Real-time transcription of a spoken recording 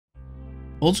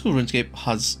Old school RuneScape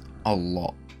has a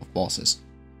lot of bosses,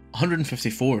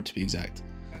 154 to be exact.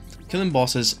 Killing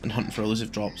bosses and hunting for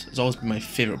elusive drops has always been my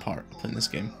favourite part of playing this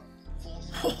game.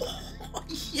 Oh,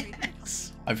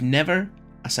 yes! I've never,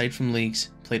 aside from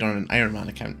leagues, played on an Iron Man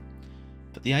account,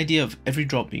 but the idea of every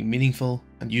drop being meaningful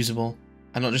and usable,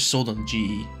 and not just sold on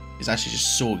GE, is actually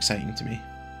just so exciting to me.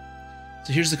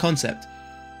 So here's the concept.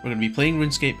 We're going to be playing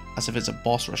RuneScape as if it's a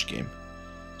BossRush game.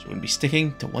 So we're going to be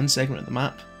sticking to one segment of the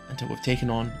map until we've taken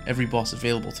on every boss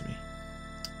available to me.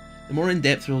 The more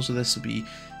in-depth rules of this will be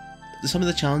some of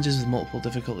the challenges with multiple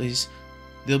difficulties.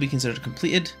 They'll be considered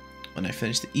completed when I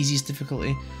finish the easiest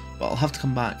difficulty, but I'll have to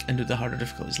come back and do the harder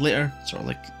difficulties later, sort of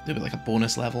like they'll be like a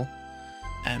bonus level.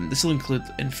 This will include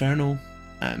Inferno,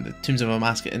 the Tombs of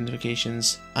Amasket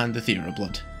Invocations, and the Theatre of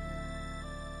Blood.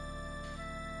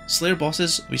 Slayer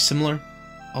bosses will be similar.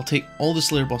 I'll take all the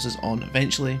Slayer bosses on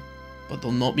eventually, but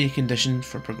they'll not be a condition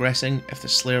for progressing if the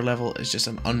Slayer level is just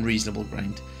an unreasonable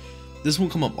grind. This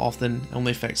won't come up often, it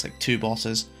only affects like 2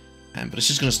 bosses, but it's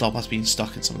just going to stop us being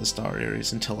stuck in some of the star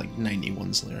areas until like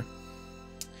 91 Slayer.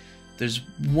 There's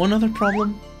one other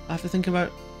problem I have to think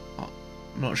about. Oh,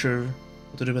 I'm not sure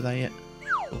what to do with that yet.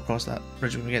 We'll cross that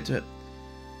bridge when we get to it.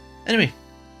 Anyway,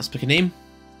 let's pick a name,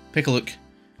 pick a look,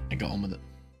 and get on with it.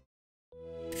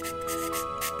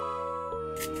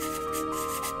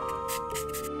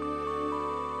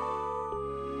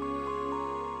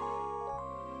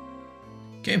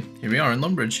 Okay, here we are in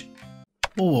Lumbridge.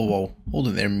 Whoa, hold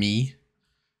it there, me.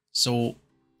 So,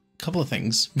 a couple of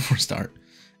things before we start.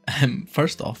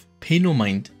 First off, pay no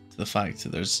mind to the fact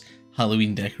that there's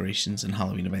Halloween decorations and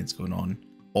Halloween events going on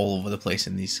all over the place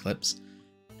in these clips.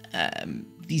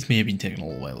 These may have been taken a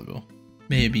little while ago.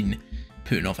 May have been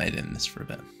putting off editing this for a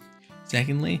bit.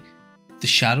 Secondly, the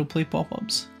shadow play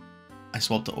pop-ups. I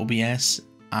swapped to OBS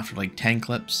after like 10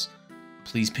 clips.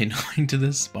 Please pay no mind to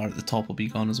this, bar at the top will be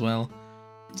gone as well.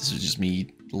 This is just me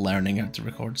learning how to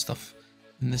record stuff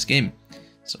in this game,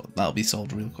 so that'll be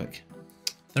solved real quick.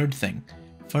 Third thing,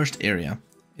 first area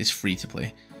is free to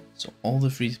play, so all the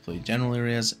free to play general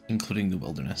areas, including the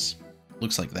wilderness,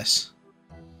 looks like this.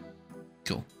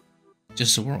 Cool.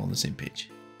 Just so we're all on the same page.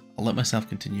 I'll let myself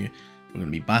continue. We're going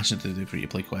to be bashing through the free to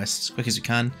play quests as quick as we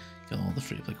can, kill all the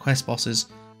free to play quest bosses,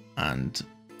 and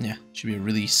yeah, should be a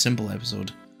really simple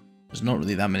episode. There's not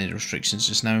really that many restrictions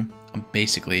just now. I'm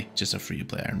basically just a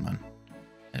free-to-play Iron Man.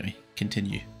 Anyway,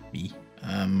 continue, me.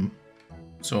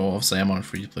 So obviously I'm on a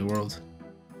free-to-play world.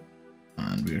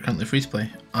 And we are currently free-to-play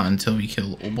until we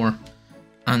kill Obor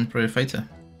and Fighter.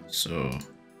 So I'm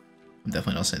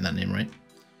definitely not saying that name right.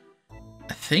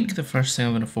 I think the first thing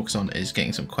I'm going to focus on is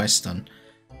getting some quests done.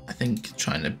 I think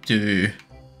trying to do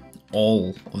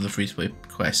all of the free-to-play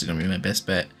quests is going to be my best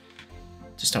bet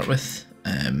to start with.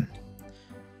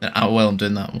 While I'm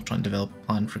doing that, we'll try and develop a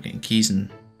plan for getting keys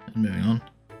and moving on.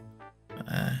 But,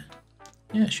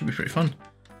 yeah, it should be pretty fun.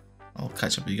 I'll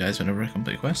catch up with you guys whenever I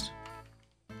complete a quest.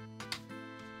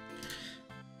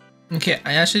 Okay,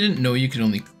 I actually didn't know you could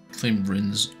only claim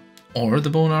runes or the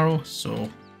bow and arrow, so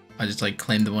I just like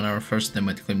claimed the bow and arrow first, then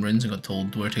went to claim runes and got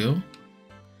told where to go.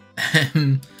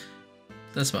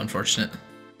 That's a bit unfortunate.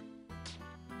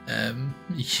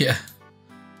 Yeah.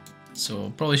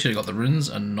 So probably should have got the runes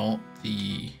and not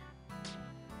the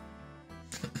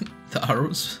the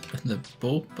arrows and the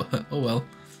bow, but oh well.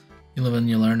 You live and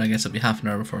you learn. I guess it'll be half an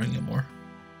hour before I can get more.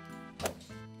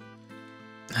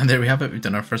 And there we have it. We've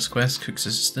done our first quest, Cook's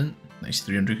Assistant. Nice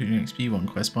 300 cooking XP, 1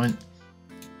 quest point.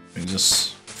 Brings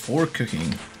us 4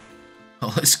 cooking.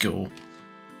 Oh, let's go.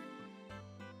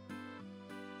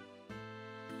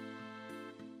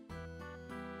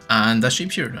 And that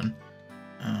sheepshearer done.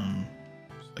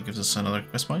 That gives us another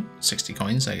quest point, 60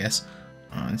 coins I guess,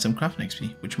 and some crafting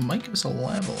XP, which might give us a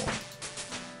level.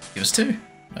 Give us 2.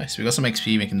 Nice, we got some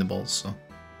XP making the balls, so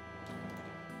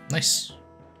nice.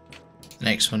 The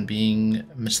next one being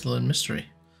Mystical and Mystery.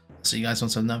 So you guys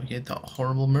want to navigate that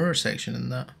horrible mirror section in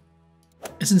that.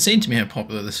 It's insane to me how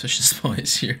popular this fishing spot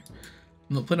is here.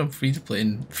 I'm not playing on free to play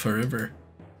in forever,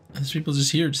 and there's people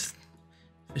just here just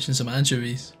fishing some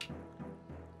anchovies.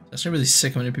 That's not really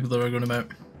sick how many people there are going about.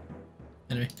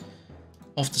 Anyway,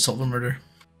 off to solve a murder.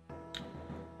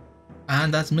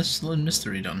 And that's Mystical and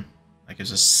Mystery done. That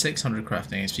gives us 600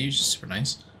 crafting XP, which is super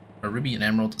nice. A ruby, an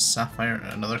emerald, a sapphire,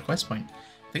 and another quest point.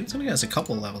 I think it's going to get us a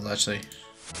couple of levels actually.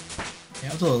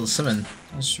 Yeah, up to level 7.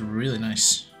 That's really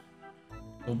nice.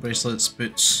 Gold bracelets,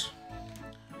 boots.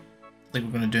 I think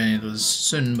we're going to do any of those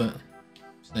soon, but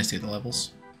it's nice to get the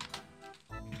levels.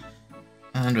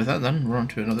 And with that done, we're on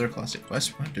to another classic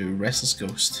quest. We're going to do Restless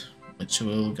Ghost, which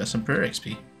will get some prayer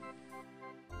XP.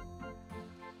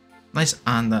 Nice,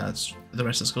 and that's the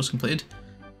Restless Ghost completed.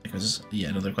 The because yeah,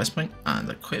 another quest point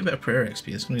and quite a bit of prayer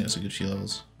XP. It's going to get us a good few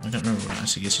levels. I can't remember what it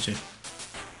actually gets you to.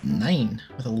 9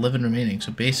 with 11 remaining,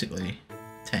 so basically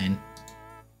 10.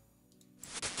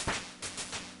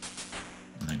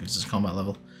 And that gives us a combat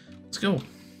level. Let's go.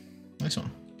 Nice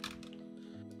one.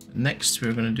 Next,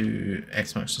 we're going to do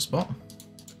X marks the spot,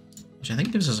 which I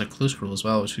think gives us a clue scroll as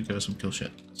well, which would give us some cool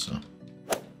shit. So,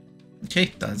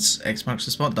 okay, that's X marks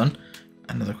the spot done.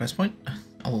 Another quest point.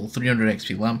 A little 300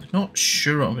 XP lamp. Not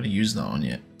sure what I'm going to use that on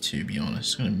yet, to be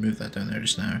honest. I'm going to move that down there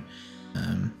just now.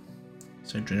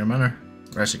 So, Drainer Manor.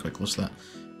 We're actually quite close to that.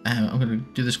 I'm going to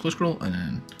do this close scroll,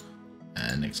 and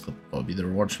then next clip will be the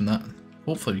rewards from that.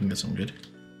 Hopefully, we can get something good.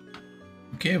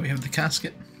 Okay, we have the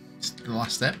casket. It's the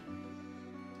last step.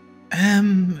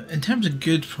 In terms of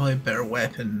good, probably a better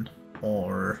weapon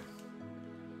or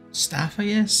staff, I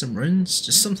guess. Some runes,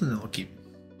 just something that will keep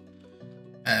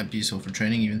be useful for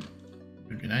training even.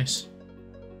 Would be nice.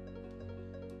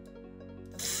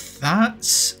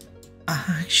 That's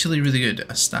actually really good.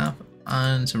 A staff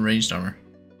and some ranged armor.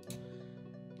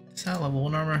 Is that level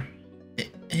 1 armor?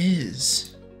 It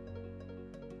is.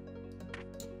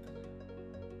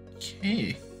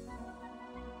 Okay.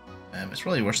 It's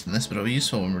probably worse than this, but it'll be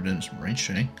useful when we're doing some range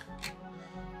training.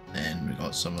 And we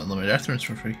got some unlimited earth runes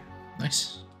for free.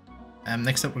 Nice.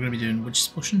 Next up, we're going to be doing Witch's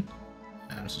Potion.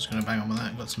 So just going to bang on with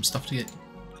that. Got some stuff to get.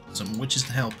 Got some witches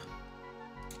to help.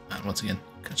 And once again,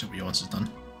 catch up with you once it's done.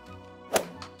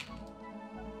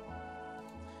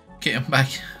 Okay, I'm back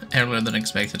earlier than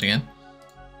expected again.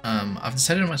 I've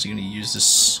decided I'm actually going to use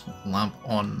this lamp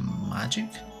on magic.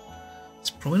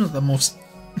 It's probably not the most...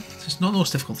 It's not the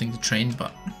most difficult thing to train,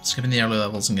 but skipping the early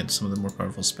levels and getting some of the more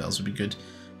powerful spells would be good.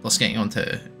 Plus getting onto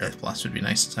Earth Blast would be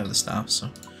nice inside of the staff, so...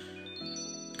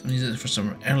 I'm going to use it for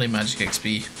some early magic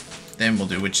XP. Then we'll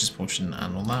do Witch's Potion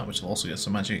and all that, which will also get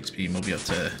some magic XP, and we'll be up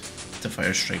to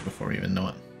Fire Strike before we even know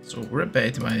it. So we're at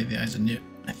bed by the eyes of Newt.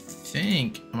 I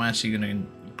think I'm actually going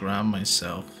to grab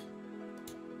myself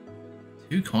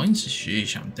 2 coins.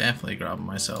 Sheesh, I'm definitely grabbing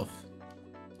myself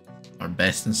our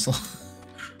best in slot,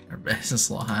 our best in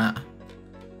slot hat.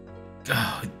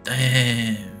 God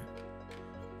damn,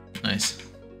 nice.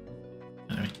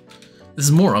 Anyway, this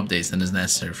is more updates than is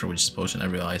necessary for Witch's Potion, I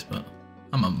realise, but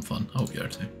I'm having fun. I hope you are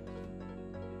too.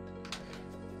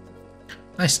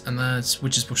 Nice, and that's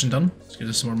Witch's Potion done. Let's give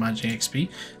us some more magic XP.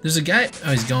 There's a guy.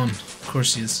 Oh, he's gone. Of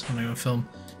course he is. When I go film,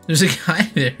 there's a guy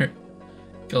there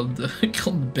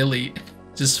called Billy.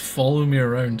 Just follow me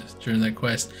around during that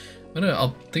quest.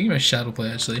 I'll think of my shadow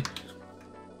play actually.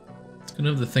 It's gonna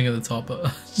have the thing at the top.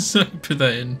 So I put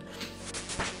that in.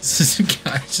 This is a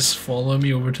guy just following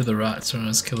me over to the rats when I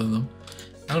was killing them.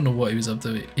 I don't know what he was up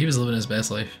to. He was living his best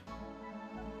life.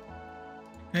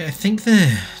 I think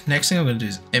the next thing I'm going to do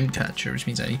is Imp Catcher, which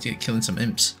means I need to get killing some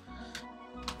imps.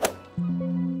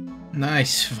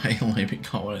 Nice, finally we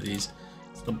got one of these.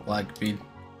 It's the black bead.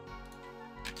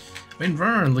 I mean,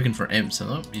 rather than looking for imps, I've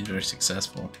not been very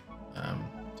successful.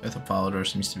 Death of Palador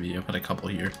seems to be, I've had a couple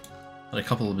here. Had a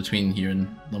couple between here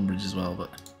and Lumbridge as well,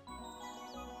 but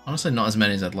honestly not as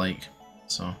many as I'd like.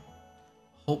 So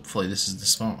hopefully this is the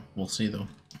spot. We'll see though.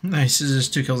 Nice, this is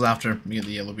 2 kills after we get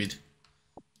the yellow bead.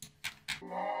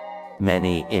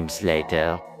 Many imps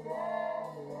later.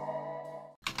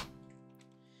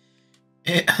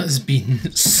 It has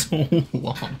been so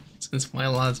long since my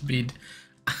last bead,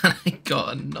 and I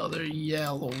got another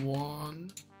yellow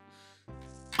one.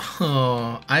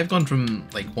 Oh, I've gone from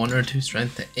like 1 or 2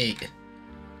 strength to 8.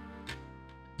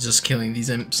 Just killing these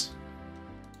imps.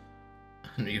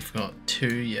 And we've got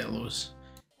 2 yellows.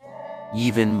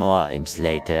 Even more imps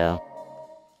later.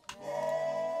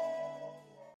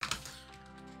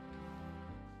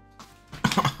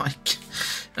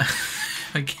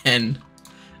 Again,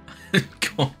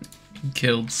 God,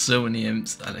 killed so many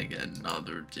imps and I get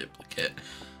another duplicate.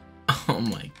 Oh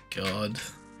my god.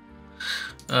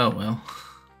 Oh well.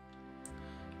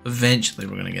 Eventually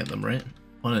we're gonna get them, right?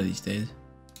 One of these days.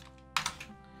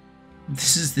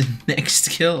 This is the next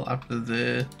kill after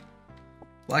the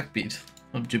black bead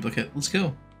of duplicate. Let's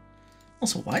go.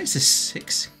 Also, why is this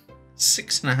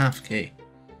 6.5k?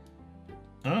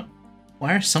 I don't know.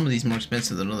 Why are some of these more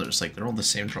expensive than others? Like, they're all the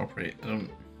same drop rate. I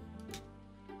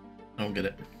don't get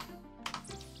it.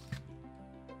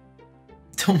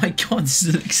 Oh my god, this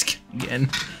is the next kill again.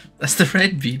 That's the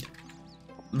red bead.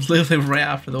 Literally right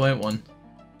after the white one.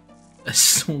 That's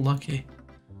so lucky.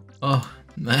 Oh,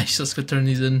 nice. Let's go turn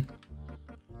these in.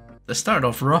 They started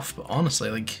off rough, but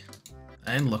honestly, like, the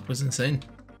end luck was insane.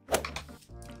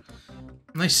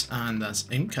 Nice, and that's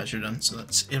Imp Catcher done, so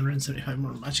that's 875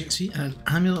 more magic XP and an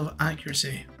Amulet of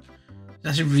Accuracy. It's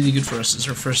actually really good for us. It's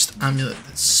our first amulet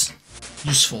that's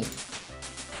useful.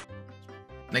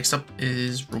 next up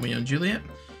is Romeo and Juliet.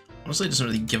 Honestly, it doesn't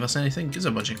really give us anything. It gives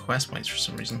a bunch of quest points for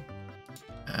some reason.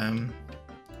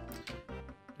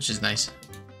 Which is nice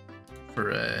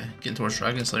for getting towards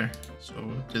Dragon Slayer. So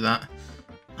we'll do that.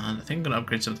 And I think I'm going to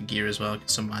upgrade some of the gear as well. Get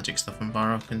some magic stuff in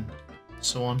Varrock and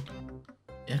so on.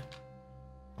 Yeah.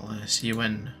 I'll see you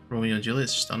when Romeo and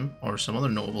Juliet's done, or some other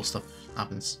notable stuff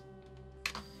happens.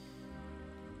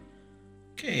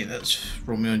 Okay, that's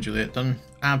Romeo and Juliet done.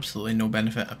 Absolutely no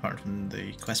benefit apart from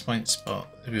the quest points, but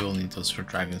we will need those for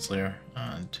Dragon Slayer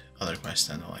and other quests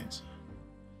down the line. So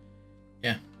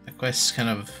yeah, the quest's kind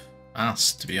of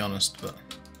ass, to be honest, but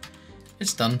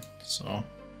it's done. So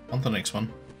on to the next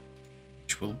one,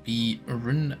 which will be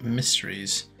Rune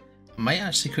Mysteries. I might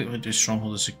actually quickly do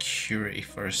Stronghold of Security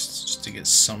first, just to get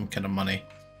some kind of money.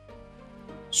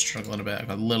 Struggling a bit. I've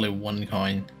got literally 1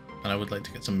 coin, and I would like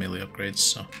to get some melee upgrades,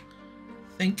 so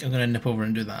I think I'm going to nip over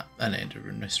and do that and end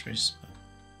Rune Mysteries.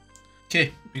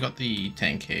 Okay, we got the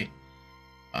 10k.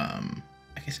 I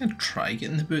guess I'm going to try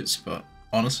getting the boots, but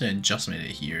honestly I just made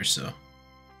it here, so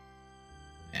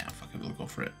yeah, fuck it, we'll go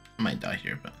for it. I might die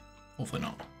here, but hopefully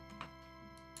not.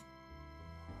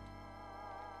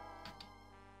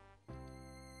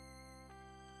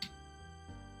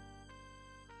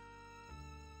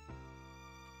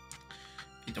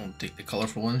 If you don't take the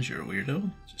colourful ones, you're a weirdo.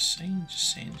 Just saying,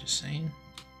 just saying, just saying.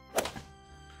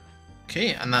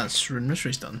 Okay, and that's Rune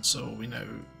Mysteries done, so we now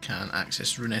can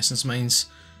access Rune Essence Mines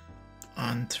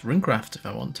and Runecraft if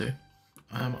I want to.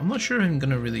 I'm not sure I'm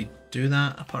going to really do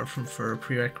that apart from for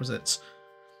prerequisites.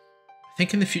 I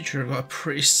think in the future I've got a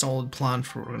pretty solid plan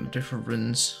for what we're going to do for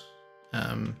runes,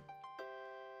 to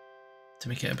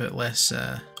make it a bit less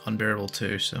unbearable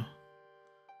too, so.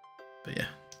 But yeah,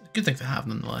 good thing to have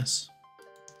nonetheless.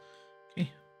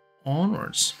 Okay,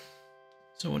 onwards.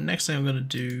 So next thing I'm going to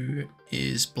do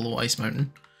is Below Ice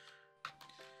Mountain.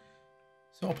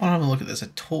 So upon having a look at this, I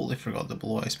totally forgot that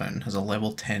Below Ice Mountain has a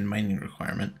level 10 mining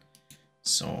requirement.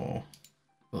 So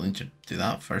we'll need to do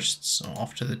that first. So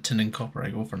off to the tin and copper I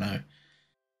go for now.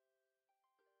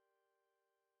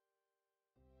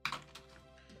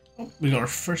 Oh, we got our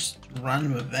first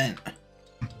random event.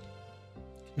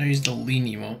 Now use the lean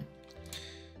emote.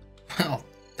 Well,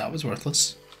 that was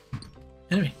worthless.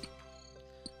 Anyway,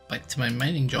 back to my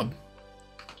mining job.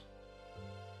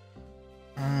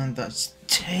 And that's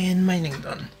 10 mining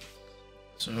done.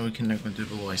 So we can now go and do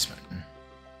Below Ice Mountain.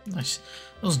 Nice.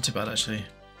 Wasn't too bad actually.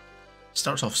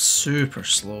 Starts off super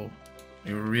slow.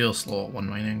 We were real slow at 1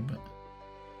 mining, but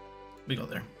we got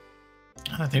there.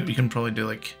 And I think we can probably do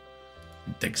like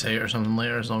dig site or something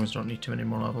later, as long as we don't need too many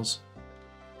more levels.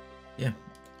 Yeah,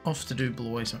 off to do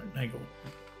Below Ice Mountain I go.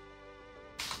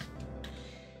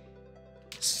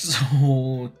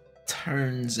 So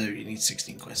turns out you need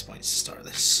 16 quest points to start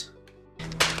this.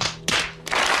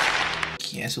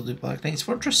 Yes, we'll do Black Knight's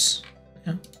Fortress.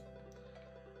 Yeah.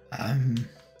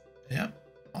 Yeah.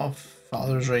 All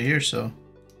followers right here, so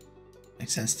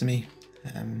makes sense to me.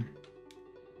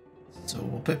 So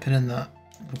we'll put a pin in that.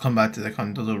 We'll come back to the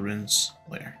Condodo runes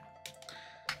later.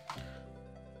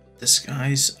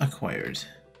 Disguise acquired.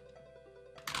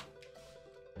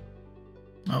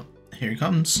 Oh, here he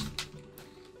comes.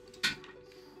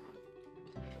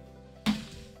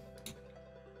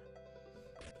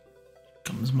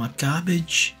 Comes my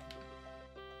cabbage.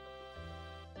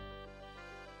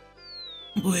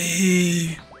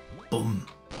 Way, boom.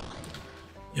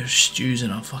 Your stew's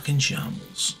in a fucking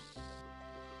shambles.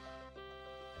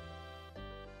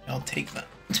 I'll take that,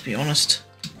 to be honest.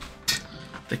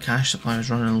 The cash supply is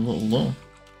running a little low.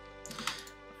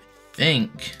 I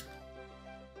think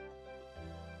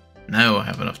now I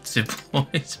have enough to deploy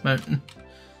this mountain.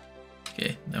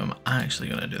 Okay, now I'm actually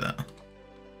gonna do that.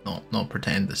 Not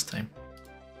pretend this time.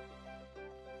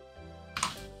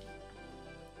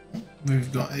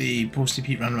 We've got a Posty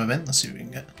Pete random event. Let's see what we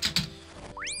can get.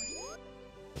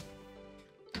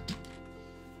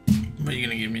 What are you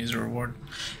gonna give me as a reward?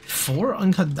 4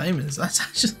 uncut diamonds. That's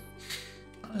actually,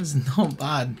 that is not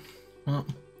bad. Well,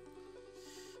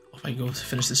 off I go to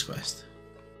finish this quest.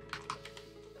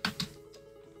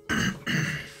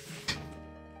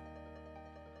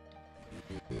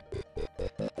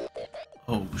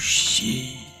 Oh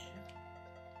shit.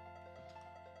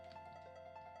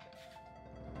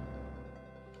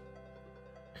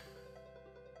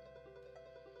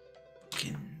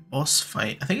 Boss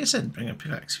fight. I think I said bring a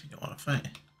pickaxe if you don't want to fight.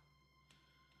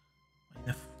 Like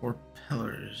the 4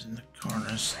 pillars in the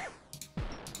corners.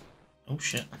 Oh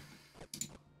shit.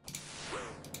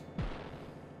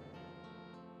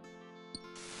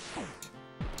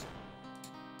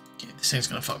 Okay, this thing's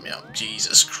gonna fuck me up.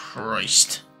 Jesus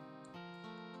Christ.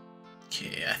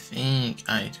 Okay, I think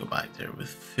I need to go back there with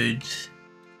food.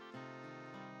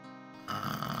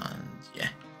 And yeah,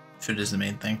 food is the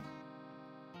main thing.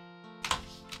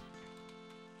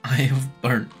 I have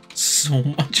burnt so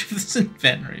much of this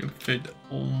inventory of food.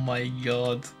 Oh my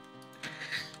god.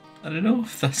 I don't know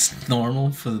if that's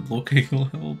normal for the low cooking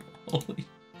level, but holy.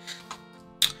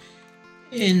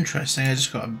 Interesting, I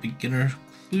just got a beginner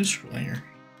clue scroller.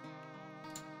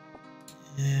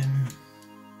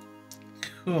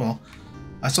 Cool.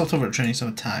 I stopped over at training some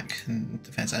attack and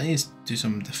defense. I need to do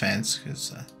some defense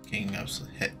because getting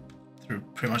absolutely hit through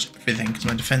pretty much everything because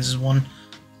my defense is 1.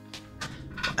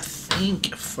 But I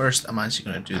think first I'm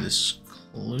actually going to do this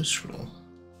clue scroll.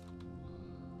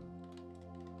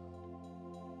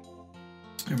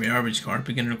 Here we are, we just got our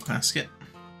beginner casket.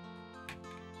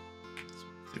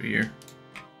 Through here.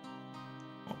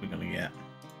 What are we gonna get?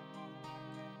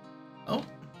 Oh!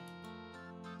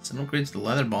 It's an upgrade to the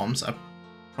leather bombs. I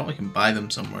probably can buy them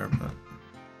somewhere, but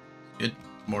good.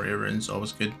 More air runes,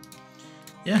 always good.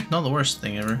 Yeah, not the worst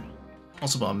thing ever.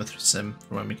 Also bought a Mithril Sim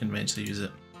for when we can eventually use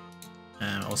it.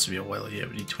 Also be a while yet,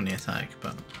 we need 20 attack,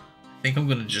 but I think I'm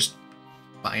gonna just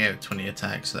buy out 20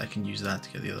 attack so that I can use that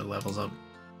to get the other levels up.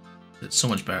 It's so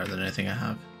much better than anything I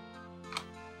have.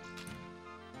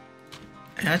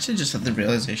 I actually just had the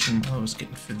realization while I was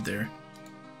getting food there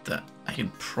that I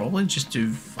could probably just do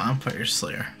Vampire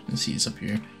Slayer, and see it's up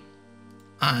here,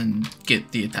 and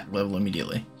get the attack level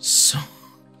immediately. So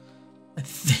I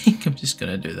think I'm just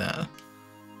gonna do that.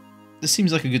 This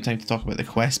seems like a good time to talk about the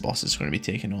quest bosses we're going to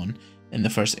be taking on in the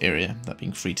first area, that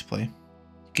being free to play.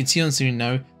 You can see on screen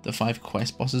now the 5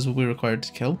 quest bosses will be required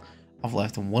to kill. I've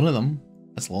left one of them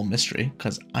as a little mystery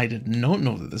because I did not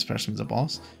know that this person was a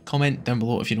boss. Comment down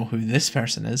below if you know who this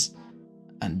person is,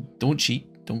 and don't cheat,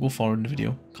 don't go forward in the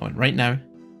video. Comment right now.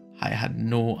 I had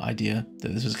no idea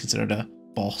that this was considered a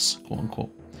boss, quote unquote.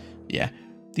 Yeah,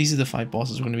 these are the 5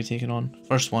 bosses we're going to be taking on.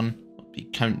 First one will be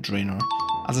Count Draenor.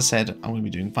 As I said, I'm going to be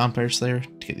doing Vampire Slayer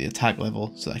to get the attack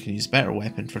level so that I can use a better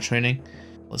weapon for training.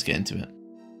 Let's get into it.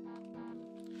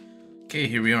 Okay,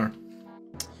 here we are.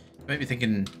 You might be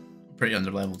thinking I'm pretty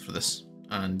underleveled for this,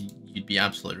 and you'd be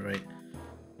absolutely right.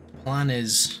 The plan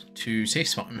is to safe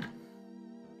spawn.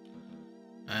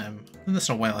 I've done this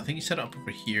in a while. I think you set it up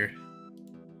over here.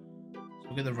 So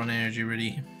we'll get the run energy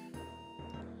ready.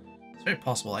 It's very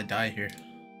possible I die here.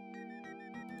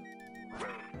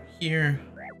 Here.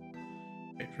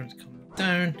 Wait for him to come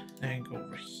down, then go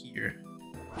over here.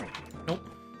 Nope.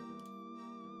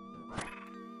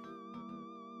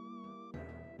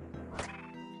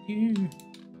 I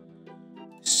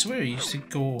swear I used to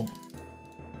go.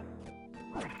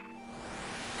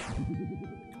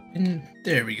 And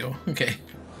there we go. Okay.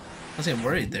 I was getting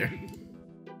worried there.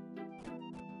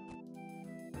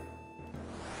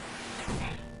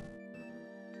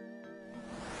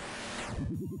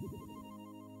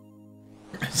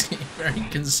 I was getting very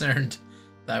concerned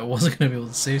that I wasn't going to be able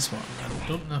to save spawn. I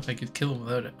don't know if I could kill him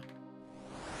without it.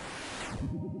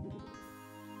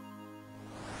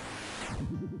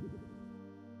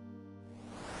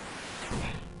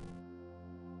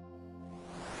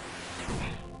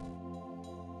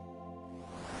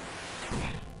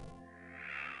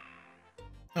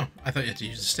 Oh, I thought you had to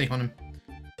use the stake on him.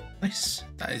 Nice.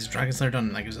 That is Dragon Slayer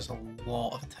done. That gives us a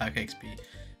lot of attack XP.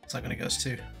 What's that going to get us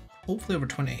to? Hopefully over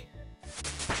 20.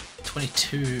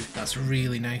 22. That's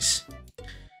really nice.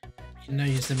 We can now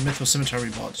use the Mythril Scimitar we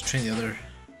bought to train the other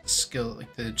skill,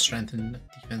 like the strength and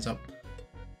defense up.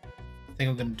 I think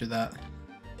I'm going to do that.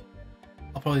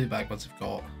 I'll probably be back once I've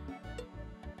got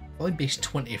probably base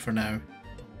 20 for now.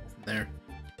 From there.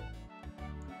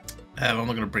 I'm not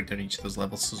going to break down each of those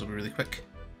levels, so it'll be really quick.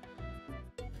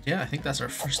 Yeah, I think that's our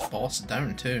first boss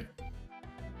down too.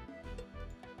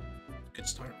 Good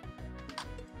start.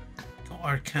 Got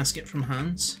our casket from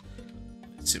Hans.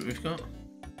 Let's see what we've got.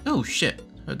 Oh shit,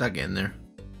 how'd that get in there?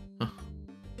 Oh,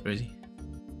 crazy.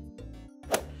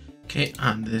 Okay,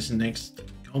 and this next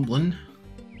goblin.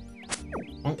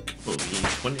 Monk will be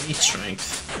 20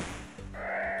 strength.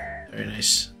 Very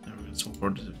nice. Now we're going to swap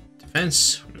forward to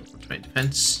defense. We're going for 20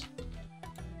 defense.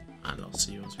 And I'll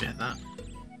see you once we hit that.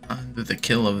 And with the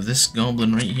kill of this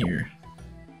goblin right here.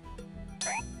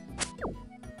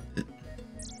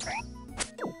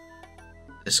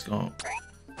 This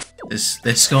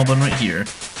goblin right here.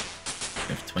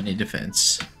 We have 20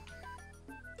 defense.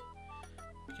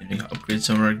 Okay, we got upgrade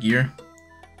some of our gear.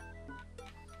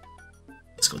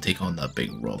 Let's go take on that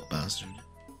big rock bastard.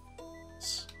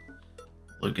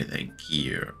 Look at that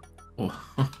gear.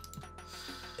 Oh.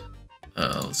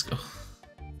 Let's go.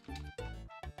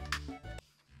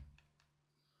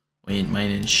 We ain't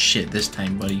mining shit this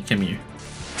time, buddy. Come here.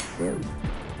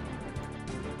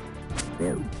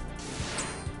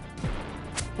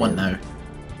 What now?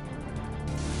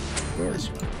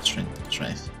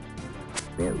 Strength.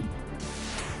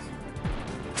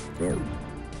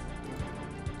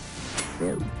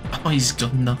 Oh, he's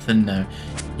got nothing now.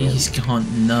 He's got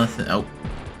nothing. Oh.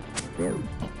 Oh,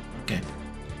 okay.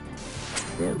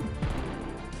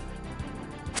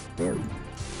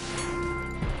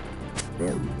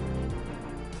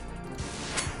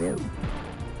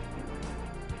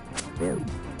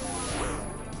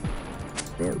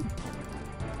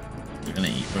 We're gonna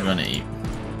eat. We're gonna eat.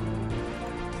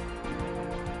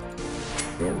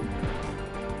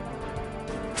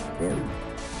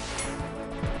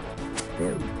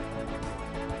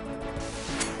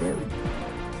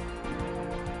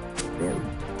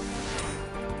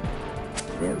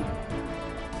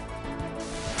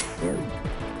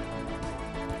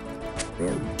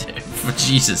 For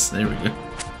Jesus, there we go.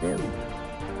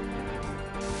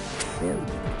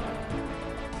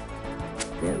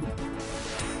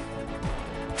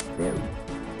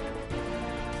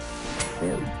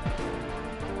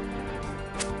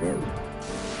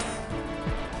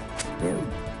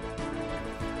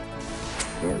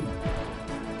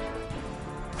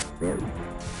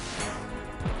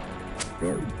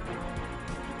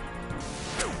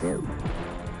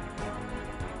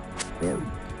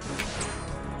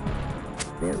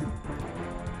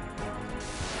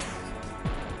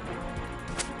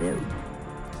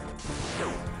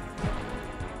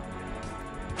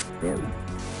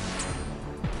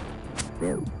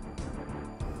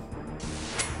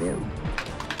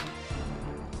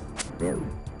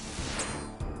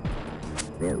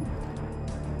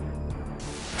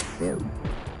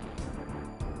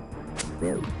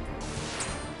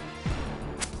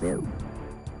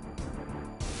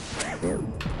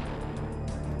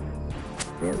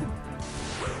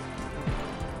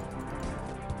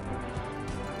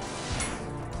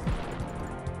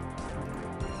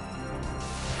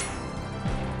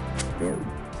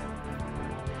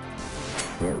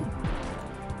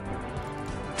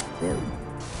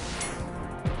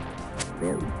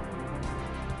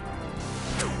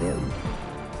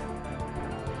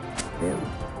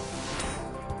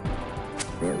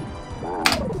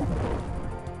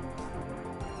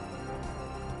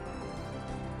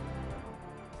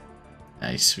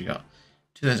 Nice, we got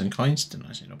 2,000 coins, didn't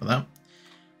actually know about that.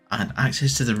 And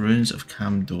access to the runes of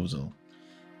Camdozel.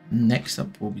 Next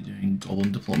up, we'll be doing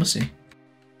Goblin Diplomacy.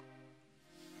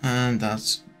 And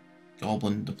that's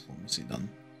Goblin Diplomacy done.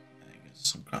 Get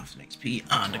some crafting XP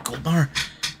and a gold bar.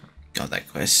 God, that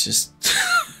quest just...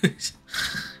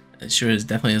 it sure is,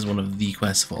 definitely is one of the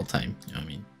quests of all time, you know what I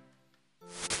mean?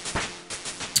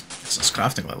 It's a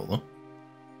crafting level though.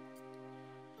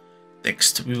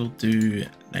 Next, we will do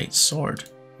Knight's Sword,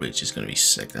 which is going to be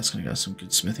sick. That's going to get us some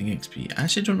good smithing XP. I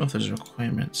actually don't know if there's a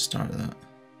requirement to start that.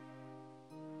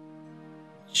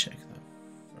 Check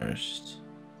that first.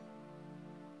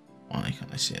 Why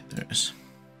can't I see it? There it is.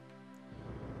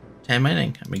 10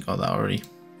 mining, and we got that already.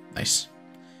 Nice.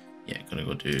 Yeah, gonna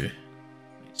go do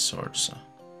Knight's Sword, so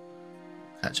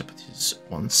I'll catch up with these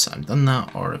once I'm done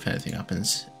that, or if anything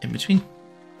happens in between.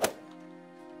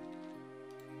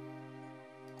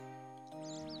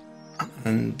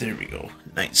 And there we go,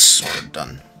 Knight's Sword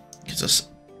done. Gives us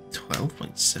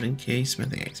 12.7k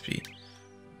smithing XP.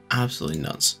 Absolutely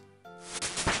nuts.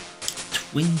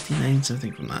 29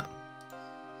 something from that.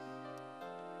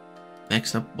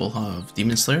 Next up we'll have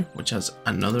Demon Slayer, which has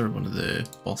another one of the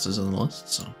bosses on the list,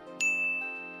 so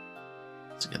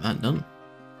let's get that done.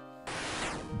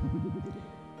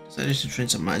 Decided to train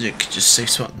some magic, just safe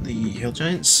swap the Hill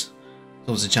Giants.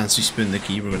 There's a chance we spoon the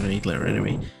key we're going to need later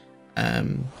anyway.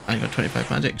 I got 25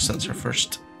 magic, so that's our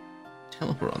first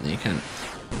teleport on the account.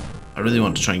 I really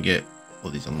want to try and get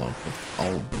all these unlocked with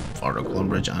all Fardo,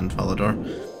 Glonbridge and Falador,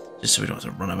 just so we don't have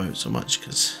to run about so much,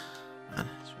 because, man,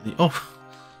 it's really... Oh!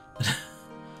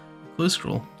 Blue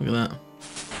scroll, look at that.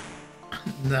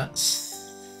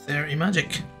 That's 30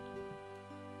 magic.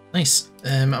 Nice.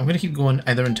 I'm going to keep going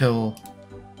either until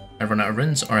I run out of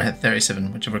runes, or I hit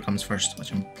 37, whichever comes first,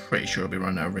 which I'm pretty sure I'll be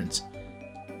running out of runes.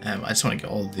 I just want to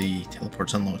get all the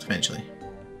teleports unlocked eventually.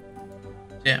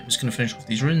 So yeah, I'm just going to finish off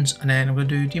these runes, and then I'm going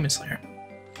to do Demon Slayer.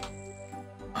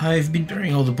 I've been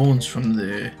burying all the bones from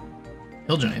the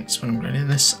Hill Giants when I'm grinding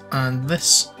this, and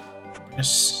this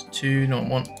is to not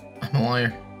want. I'm a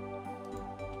liar.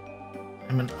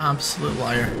 I'm an absolute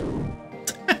liar.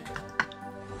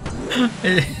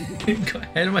 I got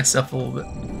ahead of myself a little bit.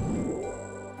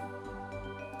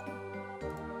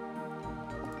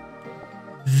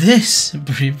 This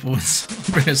brief bonus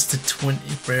will bring us to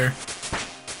 20 prayer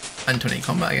and 20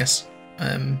 combat, I guess.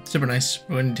 Super nice.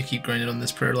 We're going to keep grinding on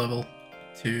this prayer level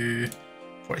to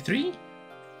 43?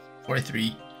 43,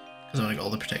 because I want to get all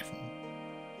the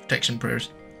protection prayers.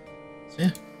 So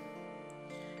yeah,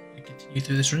 we continue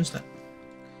through this rune set.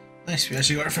 Nice, we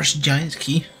actually got our first giant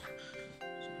key. So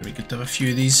it'll be good to have a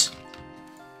few of these.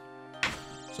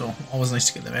 So always nice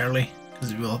to get them early,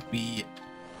 because we will be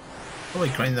probably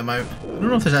grind them out. I don't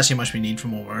know if there's actually much we need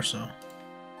from over, so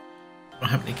I don't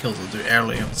have any kills I'll do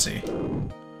early, I would say.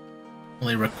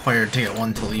 Only required to get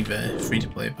one to leave free to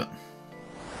play, but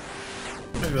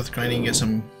maybe with grinding get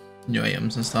some new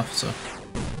items and stuff, so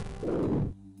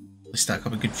we stack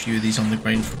up a good few of these on the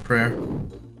grind for prayer.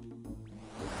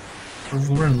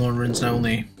 We're in low runes now,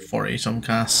 only 40 some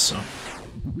casts, so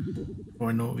before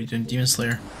we know what we do in Demon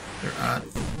Slayer. They're at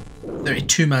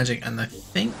 32 magic, and I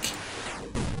think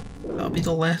that'll be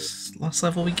the last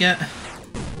level we get.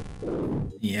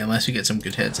 Yeah, unless we get some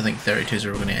good hits, I think 32 is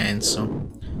where we're going to end, so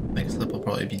next level will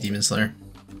probably be Demon Slayer.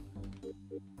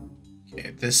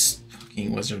 Okay, this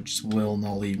fucking wizard just will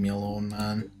not leave me alone,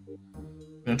 man.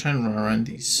 I'm gonna try and run around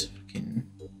these fucking...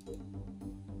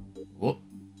 Whoop.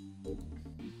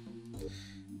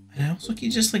 And I also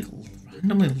keep just like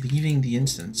randomly leaving the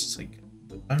instance. It's like,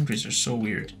 the boundaries are so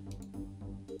weird.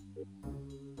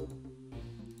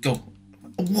 Go.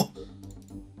 Oh, what?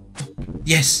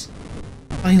 Yes!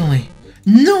 Finally!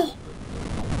 No!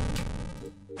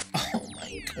 Oh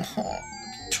my god.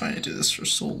 I've been trying to do this for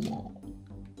so long.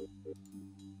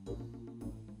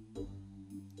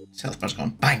 Health bar's gone.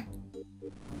 Bang!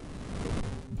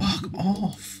 Fuck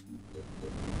off!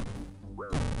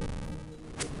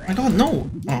 Oh my god, no!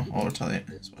 Oh, I'll tell you.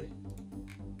 That's why.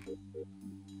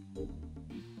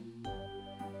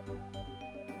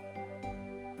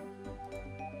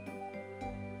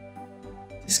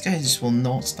 This guy just will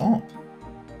not stop.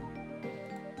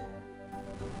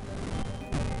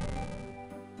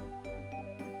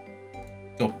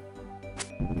 Go.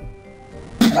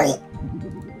 Bro!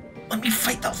 Let me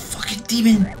fight that fucking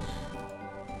demon!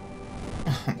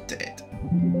 Oh, I'm dead.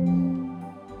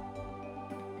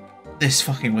 This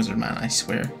fucking wizard, man, I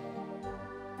swear.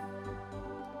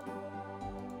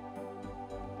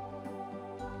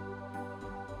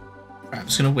 Right, I'm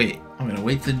just gonna wait. I'm gonna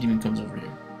wait till the demon comes over here.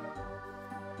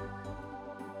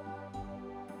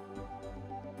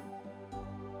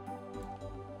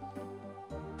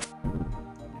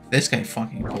 If this guy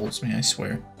fucking holds me, I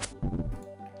swear.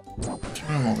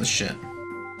 Turn on all this shit.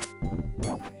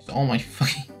 Use all my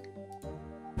fucking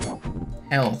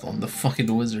health on the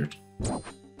fucking wizard.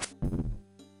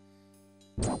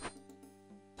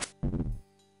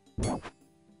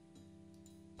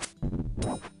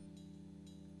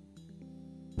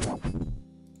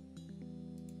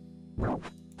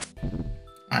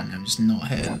 And I'm just not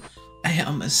hitting. I hit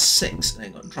him at 6 and I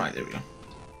got dragged. There we go.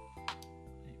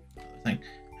 I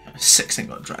hit 6 and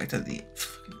got dragged at the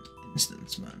fucking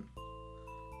instance, man.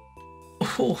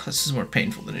 Oh, this is more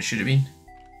painful than it should have been.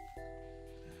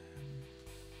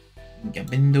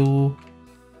 Gabindo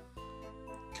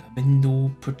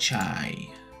Puchai.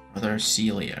 Brother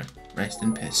Celia. Rest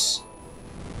in peace.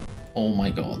 Oh my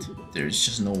god. There's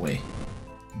just no way.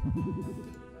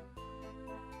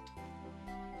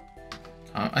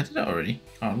 I did it already.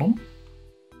 Carlum?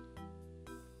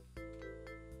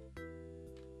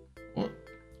 What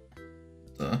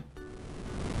the?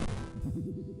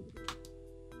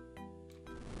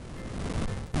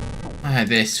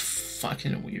 This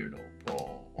fucking weirdo,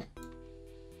 bro.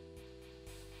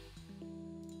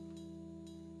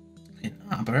 An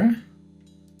Aber.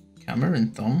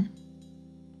 Cameron Thumb.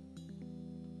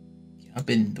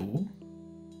 Gabindo.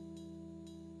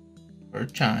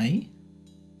 Perchai.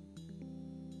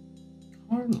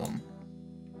 Harlem.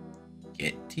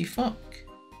 Getty fuck.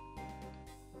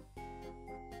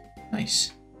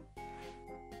 Nice.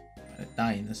 I'm gonna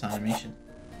die in this animation.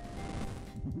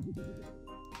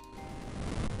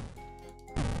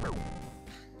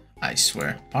 I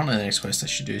swear. Apparently the next quest I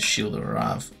should do is Shield or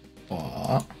Rav,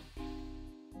 but...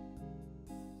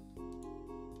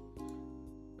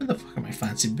 Where the fuck are my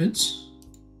fancy boots?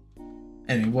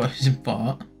 Anyway, what is it,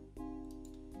 but...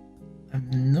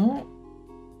 I'm not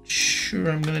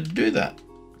sure I'm gonna do that,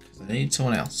 because I need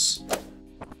someone else.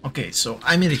 Okay, so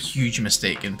I made a huge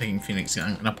mistake in picking Phoenix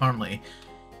Gang, and apparently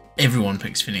everyone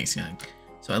picks Phoenix Gang.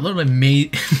 So I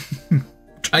literally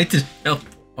tried to help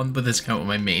on with this account with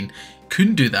my main,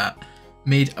 couldn't do that,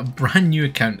 made a brand new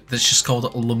account that's just called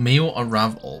Lomeo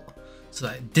Araval. So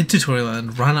I did tutorial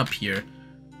and ran up here,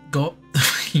 got the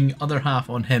fucking other half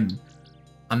on him,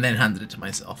 and then handed it to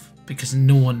myself. Because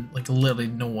no one, like literally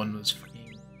no one was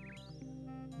fucking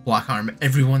Black Arm.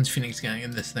 Everyone's Phoenix Gang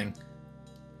in this thing.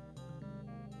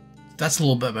 That's a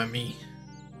little bit about me.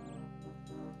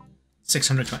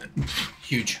 600 coins.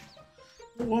 Huge.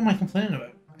 What am I complaining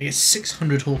about? I get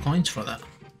 600 whole coins for that.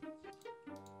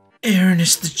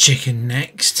 Ernest the chicken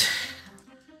next.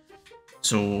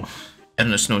 So,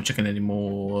 Ernest's no chicken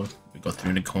anymore. We got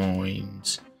 300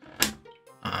 coins.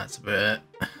 That's about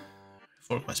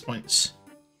 4 quest points.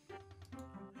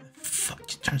 Fuck,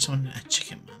 turn someone into a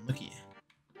chicken, man. Look at you.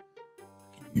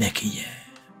 Neck of you.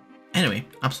 Anyway,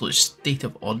 absolute state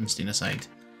of Odenstein aside.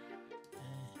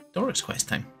 Doric's quest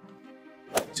time.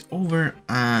 It's over,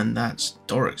 and that's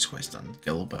Doric's quest done.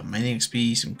 Get a little bit of mining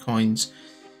XP, some coins,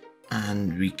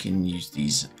 and we can use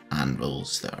these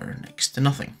anvils that are next to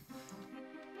nothing.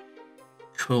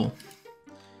 Cool.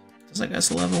 Does that get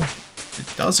us a level?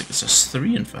 It does, it gets us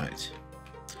 3 in fact.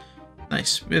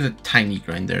 Nice. We had a tiny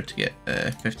grind there to get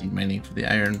 15 mining for the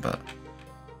iron, but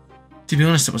to be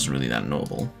honest, it wasn't really that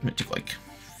notable. It took like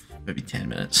maybe 10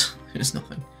 minutes. It was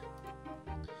nothing.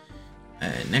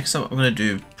 Next up, I'm going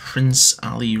to do Prince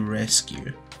Ali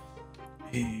Rescue.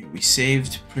 We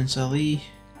saved Prince Ali.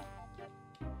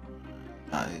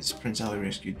 That is Prince Ali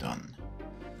Rescue done.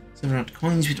 700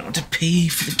 coins, we don't have to pay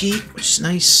for the gate, which is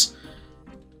nice.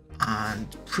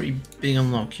 And pretty big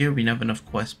unlock here, we now have enough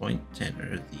quest point to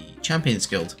enter the Champions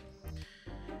Guild.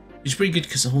 Which is pretty good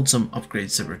because it holds some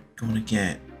upgrades that we're going to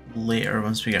get later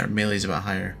once we get our melees a bit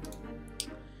higher.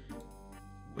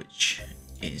 Which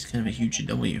is kind of a huge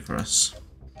W for us.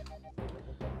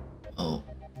 Well,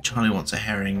 Charlie wants a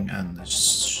herring and the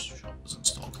shop doesn't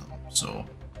stock them, so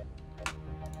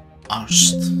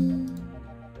arst.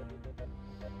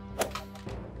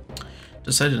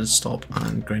 Decided to stop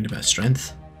and grind a bit of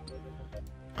strength.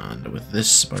 And with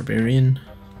this barbarian,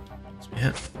 once we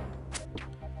hit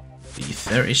the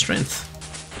 30 strength,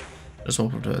 just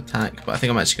hope to attack, but I think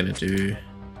I'm actually going to do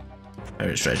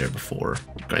Pirate's Treasure before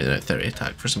grinding out 30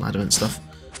 attack for some adamant stuff.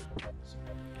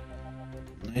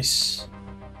 Nice.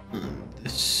 And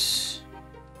this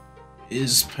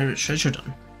is Pirate's Treasure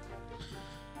done.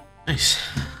 Nice.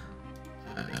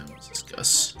 Let's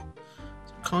discuss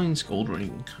some coins, gold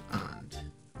ring, and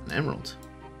an emerald.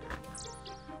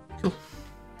 Cool.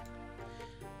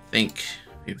 I think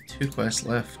we have 2 quests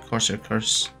left, Corsair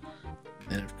Curse, and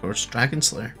then of course Dragon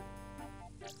Slayer.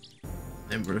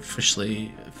 Then we're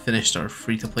officially finished our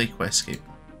free-to-play questscape.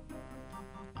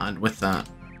 And with that,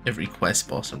 every quest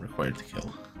boss I'm required to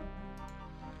kill.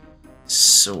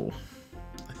 So,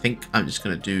 I think I'm just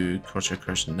going to do Corsair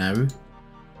Curse now.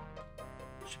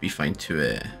 Should be fine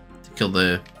to kill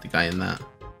the guy in that.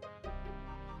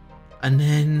 And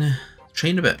then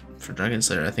train a bit for Dragon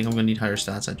Slayer. I think I'm going to need higher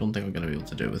stats. I don't think I'm going to be able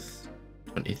to do it with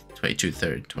 20, 22,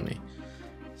 30, 20.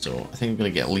 So I think I'm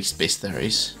going to get at least base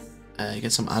 30s.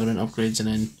 Get some adamant upgrades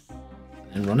and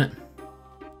then run it.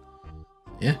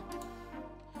 Yeah.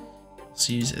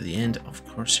 See you at the end of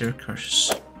Corsair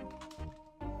Curse.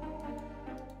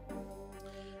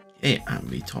 Okay, and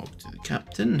we talk to the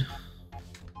captain.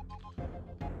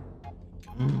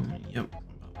 Yep.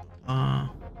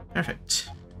 Perfect.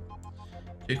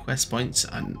 2 quest points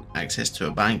and access to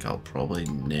a bank I'll probably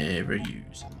never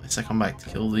use unless I come back to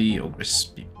kill the Ogress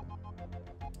people.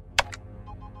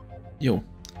 Yo,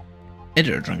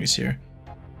 Editor Drungus here.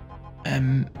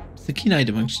 The keen-eyed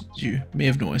amongst you may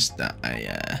have noticed that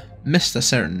I missed a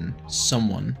certain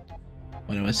someone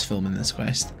when I was filming this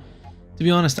quest. To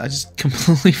be honest, I just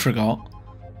completely forgot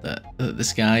that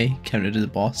this guy counted as a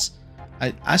boss.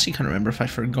 I actually can't remember if I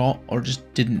forgot or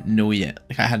just didn't know yet.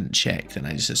 Like, I hadn't checked and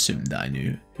I just assumed that I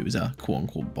knew he was a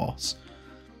quote-unquote boss.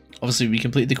 Obviously, we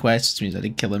completed the quest, which means I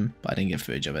did kill him, but I didn't get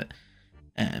footage of it.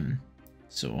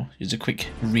 So here's a quick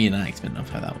reenactment of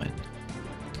how that went.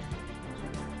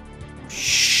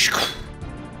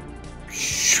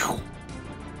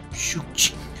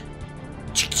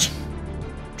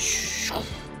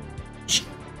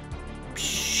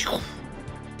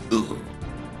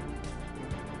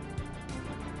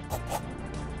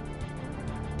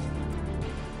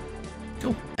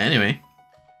 Cool. Anyway,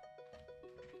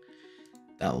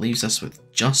 that leaves us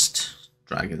with just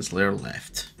Dragon's Lair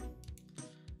left.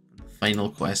 The final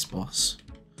quest boss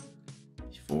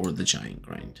before the giant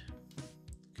grind.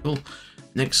 Cool.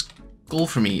 Next goal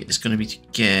for me is going to be to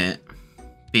get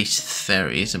base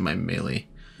 30s in my melee.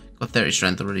 Got 30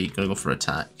 strength already, gonna go for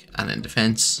attack and then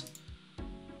defense.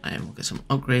 And we'll get some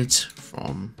upgrades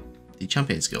from the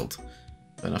Champions Guild.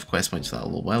 Got enough quest points for that a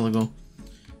little while ago.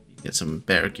 Get some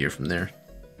better gear from there.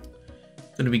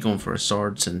 Gonna be going for a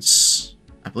sword since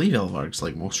I believe Elvarg's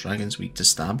like most dragons weak to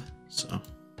stab. So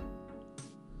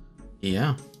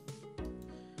yeah.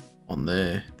 On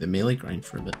the melee grind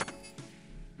for a bit.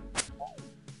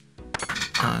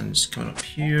 And just coming up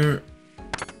here.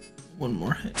 One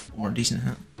more hit, more decent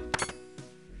hit.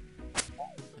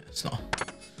 It's not.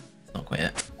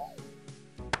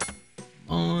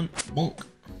 on, bonk.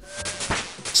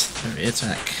 It's 30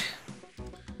 attack.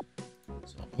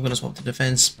 So I'm gonna swap to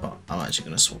defense, but I'm actually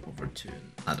gonna swap over to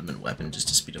an adamant weapon just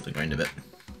to speed up the grind a bit.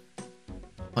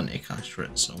 Plenty of cash for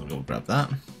it, so I'm gonna go grab that.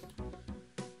 And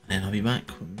then I'll be back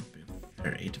with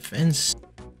 30 defense.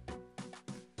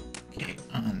 Okay,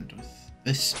 and with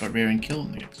this barbarian kill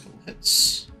and the next couple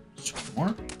hits, just one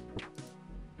more.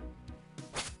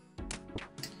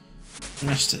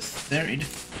 Finished to 30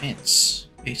 defense,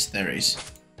 base 30s.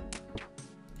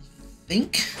 I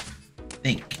think,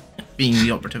 being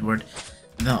the operative word,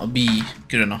 that'll be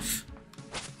good enough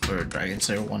for Dragon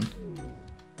Slayer 1.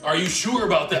 Are you sure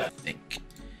about that? I think.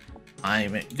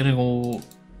 I'm gonna go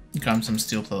grab some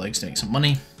steel plate legs to make some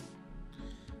money. So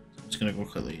I'm just gonna go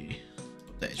quickly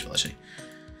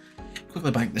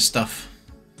quickly bank this stuff,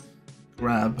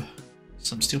 grab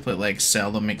some steel plate legs,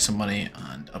 sell them, make some money,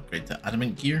 and upgrade to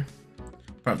adamant gear.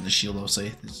 Apart from the shield,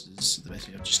 obviously, this is the best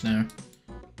we have just now.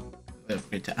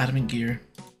 Upgrade to adamant gear.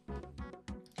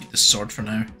 Get the sword for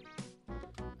now.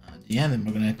 And yeah, then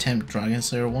we're going to attempt Dragon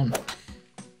Slayer 1. Here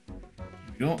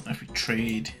we go. If we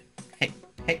trade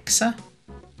Hexa,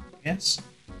 yes,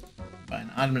 buy an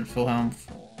adamant full helm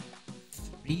for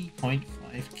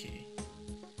 3.5k.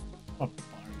 What a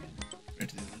bargain compared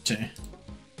to the other two.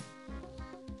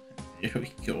 Here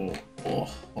we go.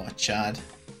 Oh, what a Chad.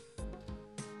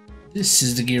 This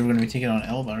is the gear we're going to be taking on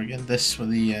Elvar again. This for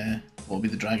the, what will be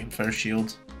the Dragon Fire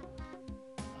Shield.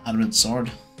 Adamant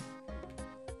Sword.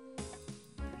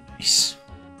 Very nice.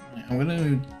 Right, I'm going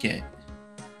to get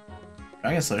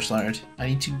Dragon Slayer slaughtered. I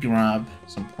need to grab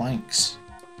some planks.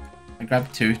 I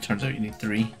grabbed 2, turns out you need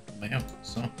 3.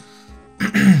 So,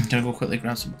 gonna go quickly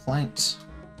grab some planks.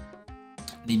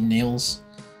 I need nails.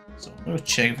 So I'm going to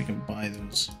check if we can buy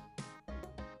those.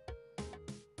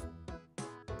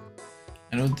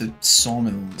 I know the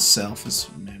sawmill itself is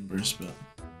members, but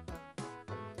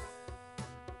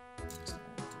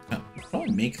I could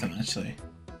probably make them actually.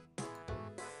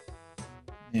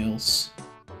 Nails.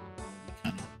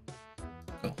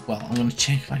 Cool. Well, I'm gonna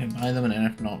check if I can buy them, and then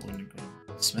if not, we're gonna go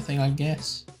smithing, I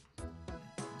guess.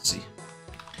 Let's see.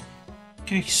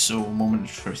 Okay, so moment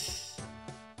of truth.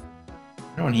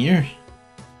 Everyone here?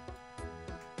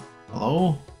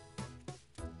 Hello?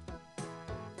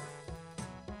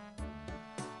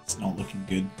 Not looking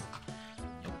good.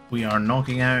 We are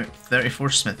knocking out 34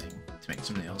 smithing to make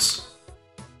some nails.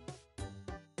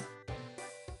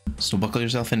 So buckle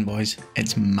yourself in, boys.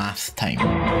 It's math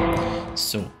time.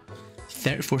 So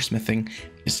 34 smithing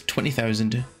is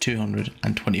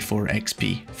 20,224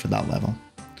 XP for that level.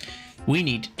 We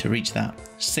need to reach that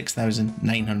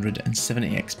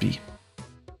 6,970 XP.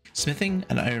 Smithing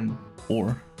an iron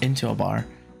ore into a bar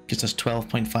gives us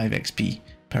 12.5 XP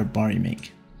per bar you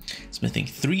make. Smithing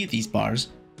 3 of these bars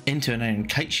into an iron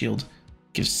kite shield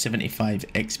gives 75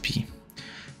 XP.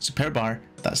 So per bar,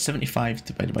 that's 75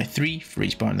 divided by 3 for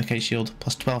each bar in the kite shield,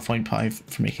 plus 12.5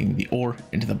 for making the ore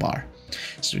into the bar.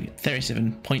 So we get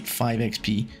 37.5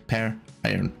 XP per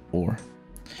iron ore.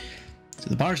 So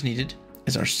the bars needed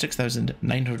is our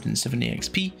 6,970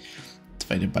 XP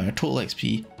divided by our total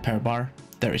XP per bar,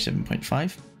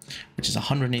 37.5, which is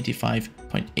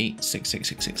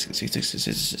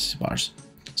 185.8666666 bars.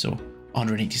 So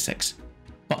 186.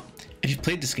 But if you've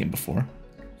played this game before,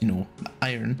 you know that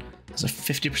iron has a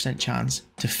 50% chance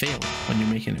to fail when you're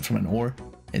making it from an ore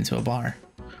into a bar,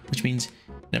 which means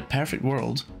in a perfect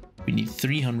world we need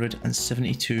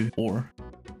 372 ore,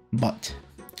 but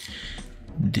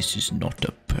this is not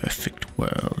a perfect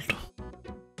world.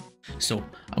 So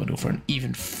I'm gonna go for an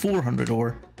even 400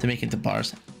 ore to make into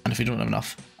bars, and if we don't have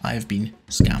enough, I have been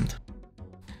scammed.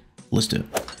 Let's do it.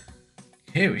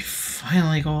 Okay, we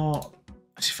finally got...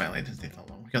 Actually, finally, it didn't take that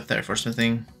long. We got 34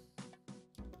 smithing.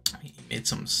 We made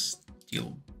some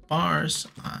steel bars,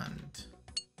 and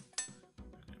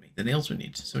we're going to make the nails we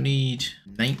need. So we need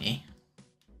 90.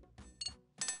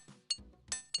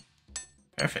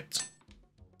 Perfect.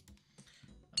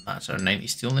 And that's our 90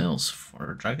 steel nails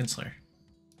for Dragon Slayer.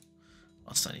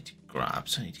 What else do I need to grab?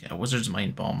 So I need to get a Wizard's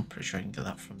Mind Bomb. Pretty sure I can get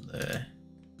that from the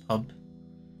pub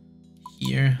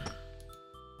here.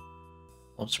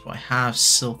 Lobster Boy have,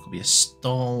 silk will be a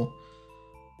stall,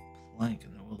 plank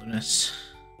in the wilderness.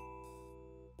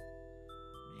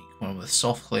 Make one with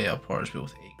soft clay, up porridge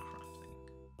with 8 crafting.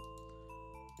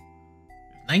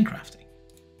 We have 9 crafting.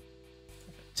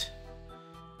 Perfect.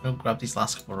 We'll grab these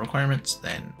last couple of requirements,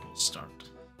 then we'll start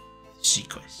the sea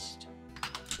quest.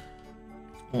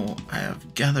 Oh, I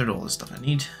have gathered all the stuff I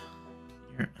need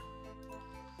here.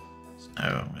 So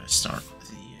now I'm going to start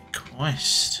the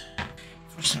quest.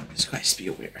 First off, it's quite be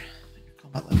aware that your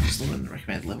combat level is lower than the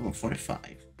recommended level of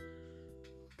 45.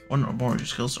 One or more of your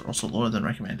skills are also lower than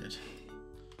recommended.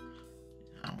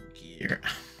 I don't care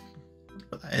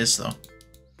what that is though.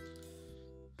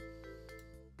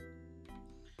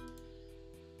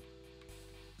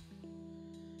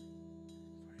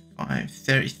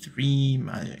 33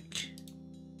 magic.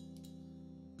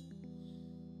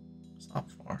 What's that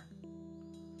for?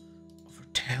 For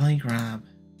telegrab.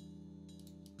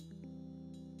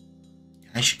 Yeah,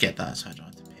 I should get that so I don't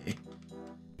have to pay.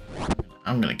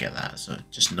 I'm gonna get that, so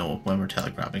just know when we're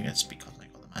telegrabbing it's because I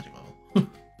got the magic level.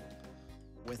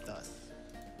 With us.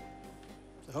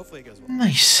 So hopefully it goes well.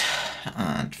 Nice.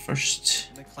 And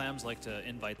first... The clams like to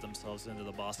invite themselves into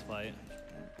the boss fight.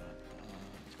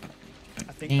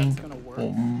 I think that's gonna work.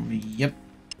 Yep.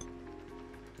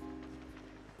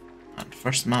 And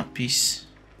first map piece.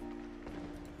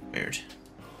 Weird.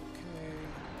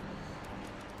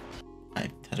 I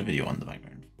had a video on the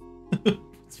background.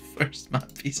 First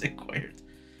map piece acquired.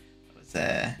 It was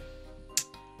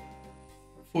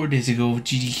 4 days ago.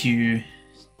 GDQ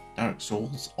Dark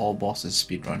Souls All Bosses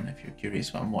speedrun. If you're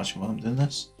curious what I'm watching while I'm doing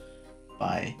this,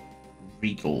 by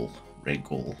Regal.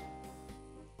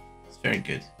 It's very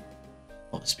good.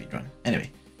 Love a speedrun. Anyway,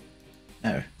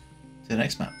 now to the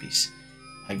next map piece.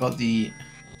 I got the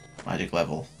magic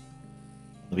level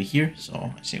over here, so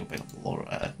I just need to go pick up the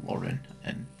lore rune,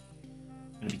 and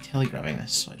I'm going to be telegrabbing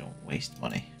this so I don't waste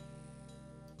money.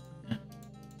 Yeah.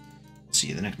 We'll see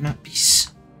you the next map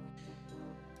piece.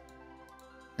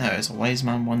 Now, as a wise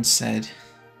man once said,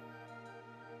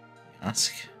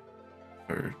 ask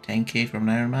for 10k from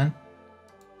an Iron Man,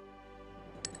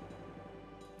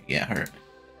 you get hurt.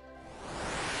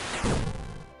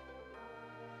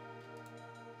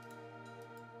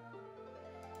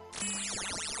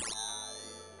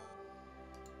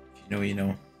 If you know, you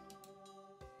know.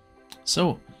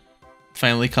 So,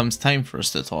 finally comes time for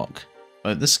us to talk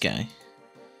about this guy.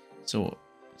 So,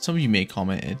 some of you may have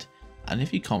commented, and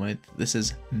if you comment, this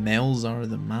is Melzar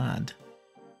the Mad,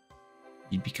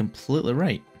 you'd be completely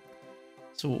right.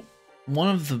 So, one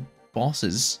of the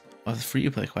bosses of the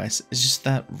free-to-play quest is just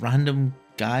that random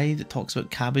guy that talks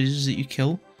about cabbages that you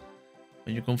kill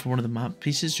when you're going for one of the map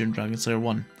pieces during Dragon Slayer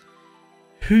 1.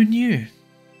 Who knew?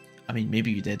 I mean,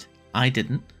 maybe you did. I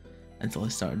didn't until I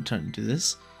started trying to do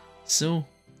this. So,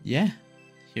 yeah,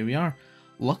 here we are.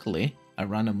 Luckily, I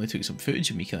randomly took some footage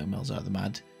of me killing Melzar the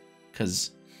Mad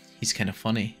because he's kind of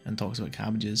funny and talks about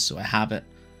cabbages, so I have it.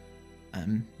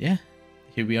 And yeah,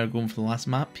 here we are going for the last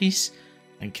map piece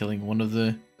and killing one of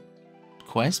the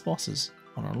quest bosses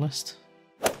on our list.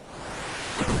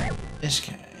 This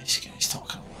guy's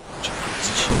talking a bunch of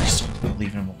crazy shit. He's talking about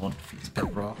leaving him alone for his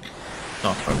big rock.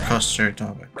 Talk about custard,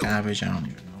 talk about cabbage, I don't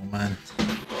even know, man.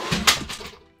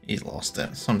 He's lost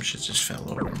it. Some shit just fell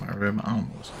over in my room. I don't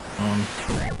know what's going on.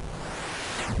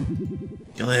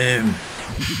 Kill him!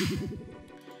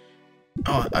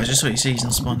 Oh, I just thought you say he's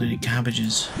not spawned any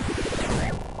cabbages.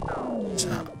 Is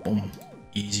that boom?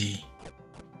 Easy.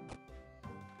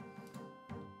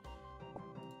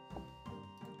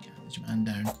 Cabbage man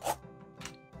down.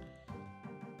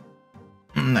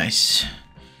 Nice.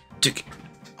 Took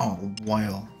a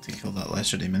while to kill that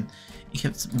lesser demon. He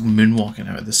kept moonwalking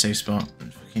out of the safe spot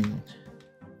and fucking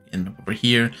end up over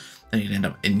here. Then he'd end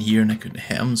up in here and I couldn't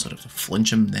hit him, so I'd have to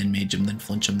flinch him, then mage him, then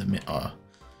flinch him, then I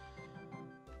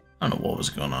don't know what was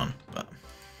going on, but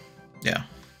yeah.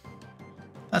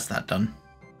 That's that done.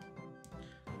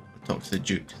 I'll talk to the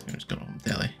Duke. I think I'm just going home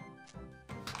daily.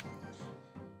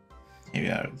 Here we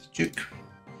are with the Duke.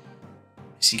 I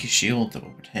seek a shield that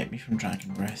will protect me from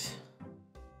dragon breath.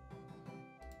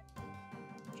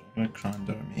 Dragon crown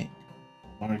door, mate.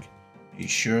 Marg, are you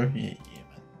sure? Yeah, man.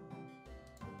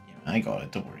 Yeah, man, I got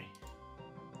it, don't worry.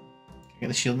 Can I get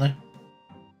the shield now?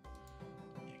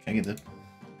 Yeah, can I get the...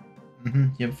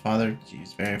 Yep, father,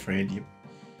 he's very afraid. Yep.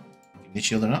 Give me the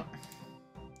shield or not?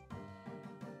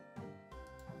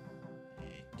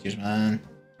 Hey, cheers, man.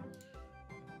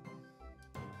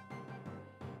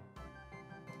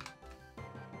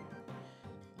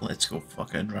 Let's go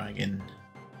fuck a dragon.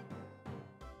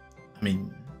 I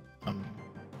mean,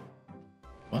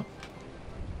 what?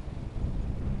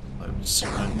 I was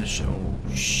around the show.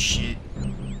 Shit.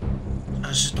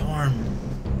 A storm.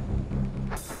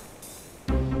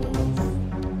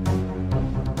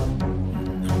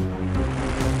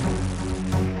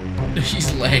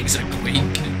 His legs are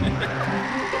quaking.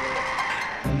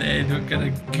 Ned, what kind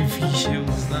of goofy shield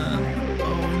is that?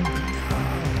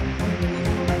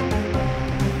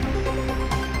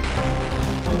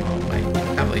 Oh my god. I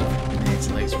can't believe Ned's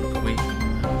legs were quaking.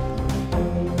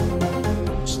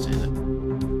 Just did it.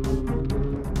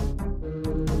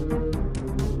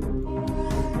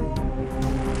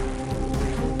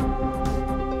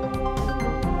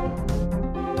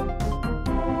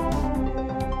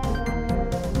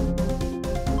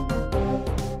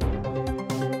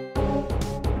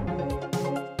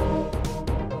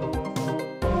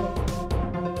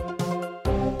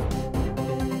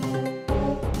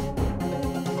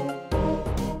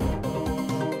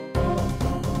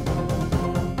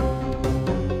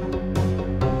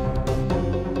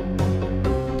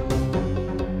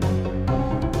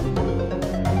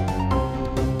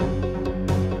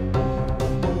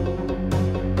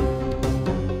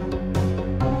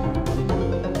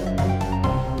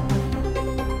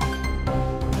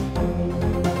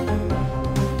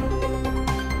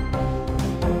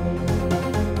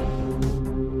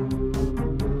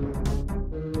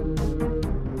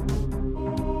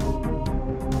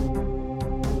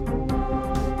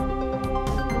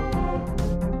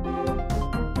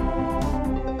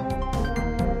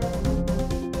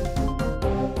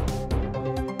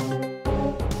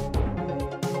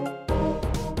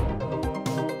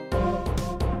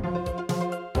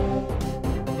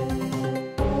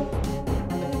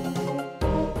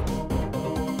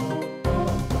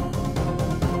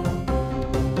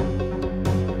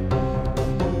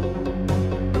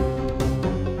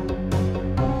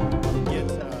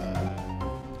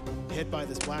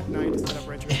 Black Knight to set up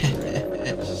Red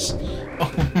Ribbon.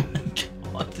 Oh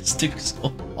my god, this took so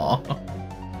long.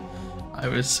 I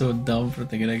was so dumb for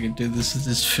thinking I could do this with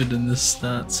this food and this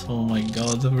stats. Oh my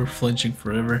god, we're flinching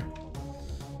forever.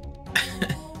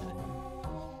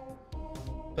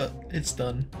 But it's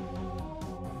done.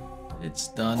 It's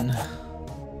done.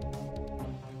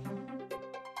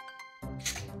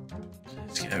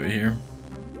 Let's get out of here.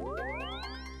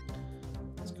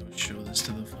 Let's go show this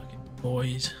to the fucking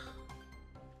boys.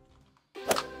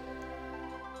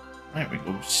 There we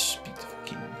go, speak to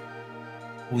fucking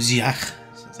Oziach.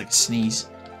 Sounds like a sneeze.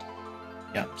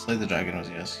 Yeah, slay the dragon,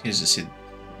 Oziach. Here's the seed.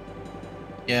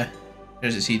 Yeah,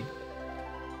 here's the seed.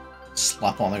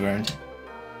 Slap on the ground.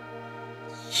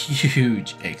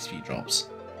 Huge XP drops.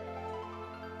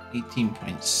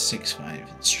 18.65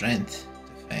 in strength,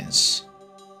 defense.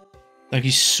 Thank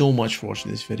you so much for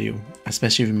watching this video,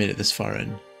 especially if you made it this far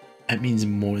in. It means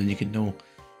more than you can know.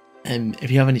 If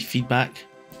you have any feedback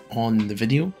on the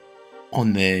video,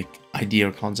 on the idea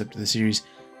or concept of the series,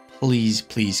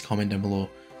 please comment down below.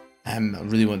 I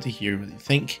really want to hear what you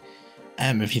think.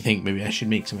 If you think maybe I should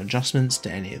make some adjustments to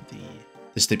any of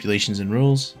the stipulations and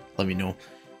rules, let me know.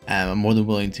 I'm more than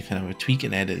willing to kind of tweak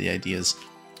and edit the ideas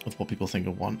of what people think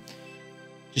I want.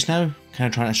 Just now, kind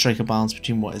of trying to strike a balance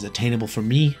between what is attainable for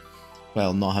me,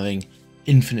 while not having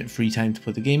infinite free time to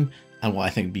play the game, and what I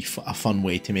think would be a fun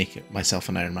way to make it myself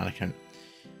an Iron Man account.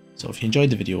 So if you enjoyed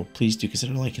the video, please do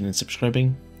consider liking and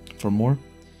subscribing for more.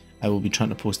 I will be trying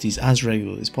to post these as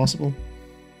regularly as possible.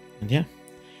 And yeah,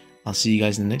 I'll see you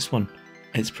guys in the next one.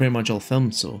 It's pretty much all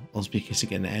filmed, so I'll be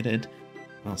getting it edited.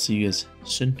 I'll see you guys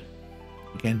soon.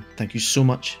 Again, thank you so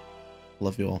much.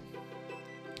 Love you all.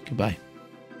 Goodbye.